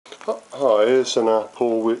here's an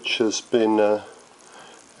apple which has been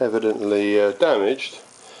evidently damaged,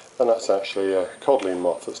 and that's actually a codling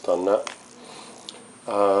moth that's done that.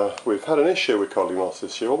 We've had an issue with codling moths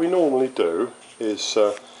this year. What we normally do is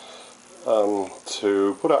to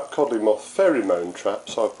put up codling moth pheromone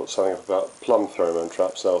traps. I've put something up about plum pheromone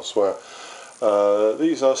traps elsewhere.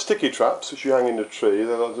 These are sticky traps which you hang in the tree.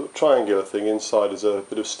 They're like a triangular thing. Inside is a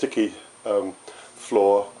bit of sticky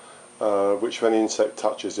floor, which if any insect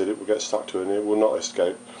touches it, it will get stuck to it and it will not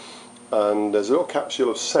escape. And there's a little capsule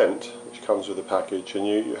of scent which comes with the package, and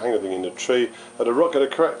you hang the thing in the tree at a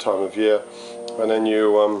correct time of year, and then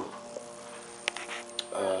you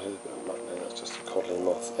that's just a codling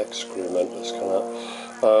moth excrement that's come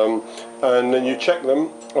out, and then you check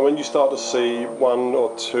them, and when you start to see 1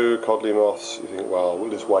 or 2 codling moths, you think, well,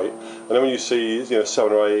 we'll just wait. And then when you see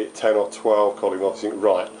 7 or 8, 10 or 12 codling moths, you think,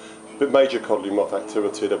 right, a bit major codling moth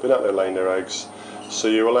activity, they've been out there laying their eggs. So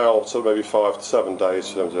you allow sort of maybe 5 to 7 days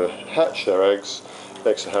for them to hatch their eggs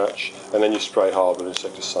to hatch, and then you spray hard with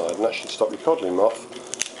insecticide, and that should stop your codling moth.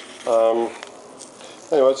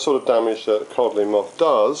 Anyway, it's sort of damage that codling moth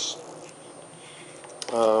does.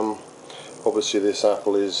 Obviously this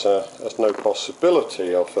apple has no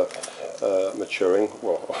possibility of maturing.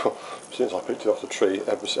 Well, since I picked it off the tree,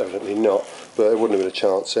 evidently not, but it wouldn't have been a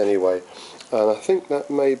chance anyway. And I think that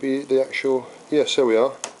may be the actual, yes, there we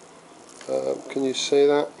are. Can you see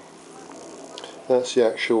that? That's the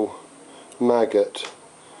actual maggot,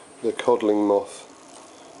 the codling moth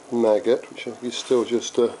maggot, which is still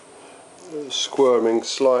just squirming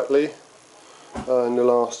slightly in the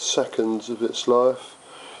last seconds of its life.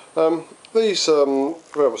 These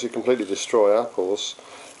obviously completely destroy apples.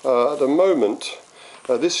 At the moment,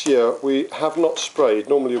 this year we have not sprayed.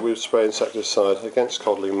 Normally we would spray insecticide against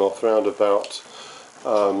codling moth around about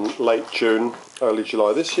late June, early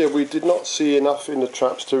July. This year we did not see enough in the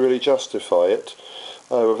traps to really justify it.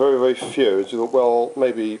 There were very, very few. So we thought, well,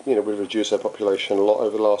 maybe we've reduced their population a lot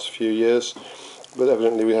over the last few years, but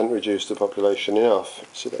evidently we hadn't reduced the population enough.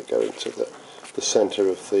 So they go into the centre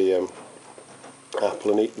of the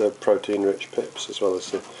apple and eat the protein-rich pips as well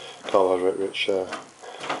as the carbohydrate-rich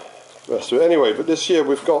rest of it. Anyway, but this year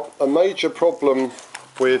we've got a major problem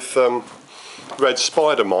with red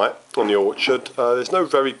spider mite on the orchard. There's no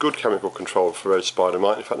very good chemical control for red spider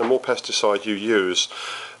mite. In fact, the more pesticide you use,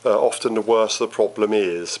 often the worse the problem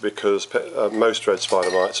is, because most red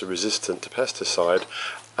spider mites are resistant to pesticide,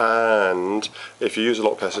 and if you use a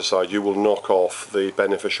lot of pesticide you will knock off the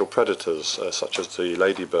beneficial predators such as the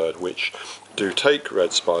ladybird, which do take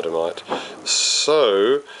red spider mite.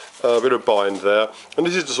 So a bit of bind there, and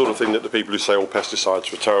this is the sort of thing that the people who say all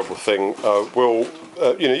pesticides are a terrible thing will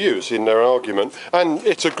use in their argument, and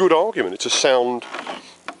it's a good argument. It's a sound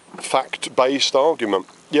fact-based argument.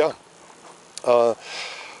 Yeah.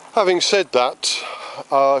 Having said that,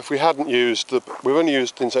 if we hadn't used we've only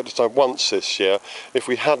used insecticide once this year. If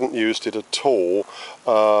we hadn't used it at all,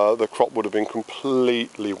 the crop would have been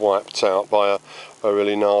completely wiped out by a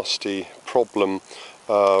really nasty problem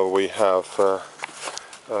we have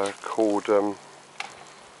called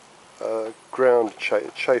ground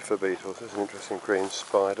chafer beetles. There's an interesting green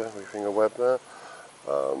spider weaving a web there.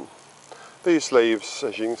 These leaves,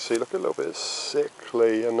 as you can see, look a little bit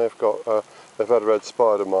sickly, and they've had red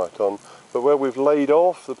spider mite on. But where we've laid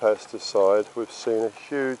off the pesticide, we've seen a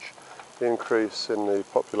huge increase in the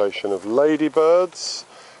population of ladybirds,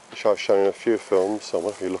 which I've shown in a few films. So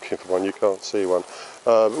if you're looking for one, you can't see one.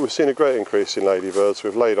 But we've seen a great increase in ladybirds.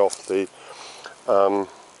 We've laid off the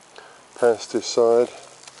pesticide,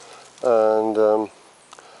 and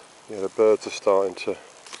the birds are starting to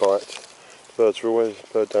bite. Bird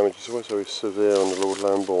damage is always very severe on the Lord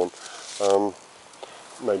Lambourne.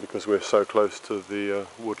 Maybe because we're so close to the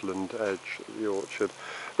woodland edge of the orchard.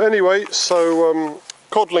 But anyway, so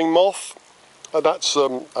codling moth, that's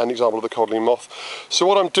an example of the codling moth. So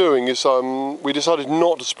what I'm doing is we decided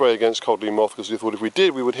not to spray against codling moth because we thought if we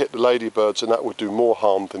did we would hit the ladybirds and that would do more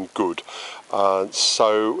harm than good.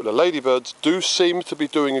 So the ladybirds do seem to be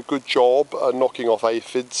doing a good job knocking off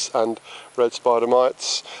aphids and red spider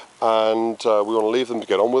mites, and we want to leave them to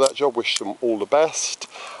get on with that job, wish them all the best.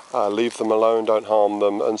 Leave them alone, don't harm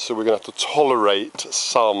them, and so we're going to have to tolerate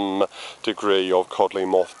some degree of codling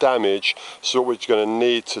moth damage. So what we're going to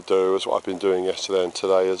need to do, is what I've been doing yesterday and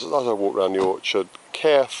today, is as I walk around the orchard,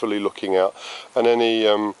 carefully looking out, and any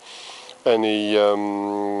apple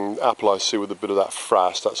I see with a bit of that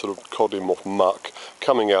frass, that sort of codling moth muck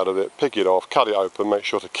coming out of it, pick it off, cut it open, make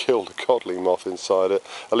sure to kill the codling moth inside it.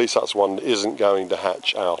 At least that's one that isn't going to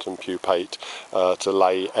hatch out and pupate to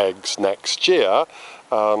lay eggs next year.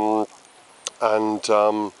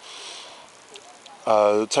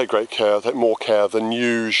 take more care than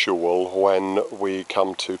usual when we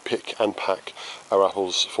come to pick and pack our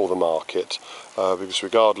apples for the market, because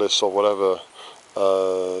regardless of whatever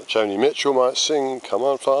Joni Mitchell might sing, come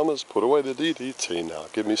on farmers, put away the DDT now,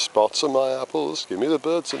 give me spots on my apples, give me the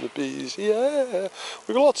birds and the bees, yeah.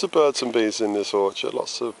 We've got lots of birds and bees in this orchard,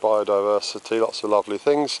 lots of biodiversity, lots of lovely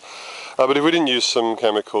things, but if we didn't use some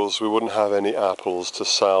chemicals we wouldn't have any apples to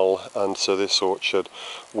sell, and so this orchard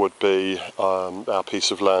would be, our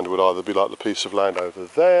piece of land would either be like the piece of land over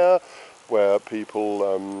there where people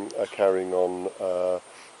are carrying on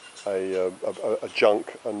a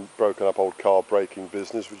junk and broken up old car breaking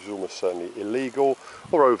business, which is almost certainly illegal,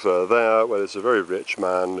 or over there where there's a very rich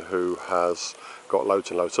man who has got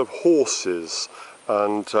loads and loads of horses,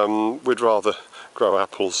 and we'd rather grow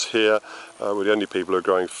apples here. We're the only people who are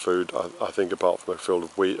growing food, I think, apart from a field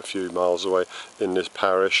of wheat a few miles away in this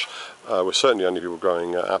parish. We're certainly the only people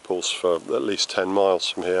growing apples for at least 10 miles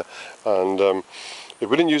from here, and if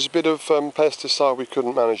we didn't use a bit of pesticide, we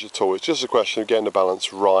couldn't manage at all. It's just a question of getting the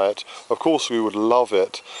balance right. Of course, we would love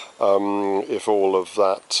it if all of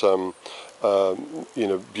that,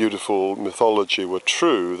 beautiful mythology were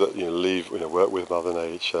true. That work with Mother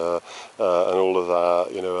Nature and all of that.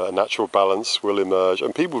 A natural balance will emerge,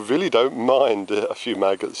 and people really don't mind a few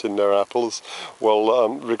maggots in their apples. Well,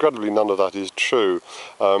 regrettably, none of that is true.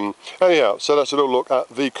 Anyhow, so that's a little look at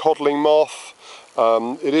the codling moth.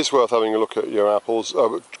 It is worth having a look at your apples.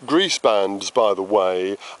 Grease bands, by the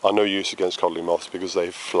way, are no use against codling moths because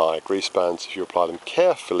they fly. Grease bands, if you apply them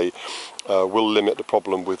carefully, will limit the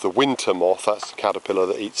problem with the winter moth. That's the caterpillar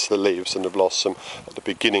that eats the leaves and the blossom at the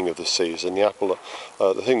beginning of the season. The apple,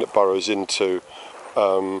 the thing that burrows into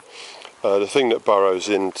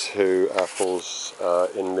apples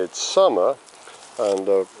in midsummer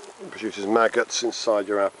and produces maggots inside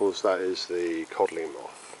your apples, that is the codling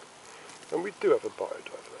moth. And we do have a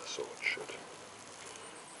biodiverse orchard.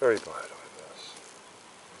 Very biodiverse.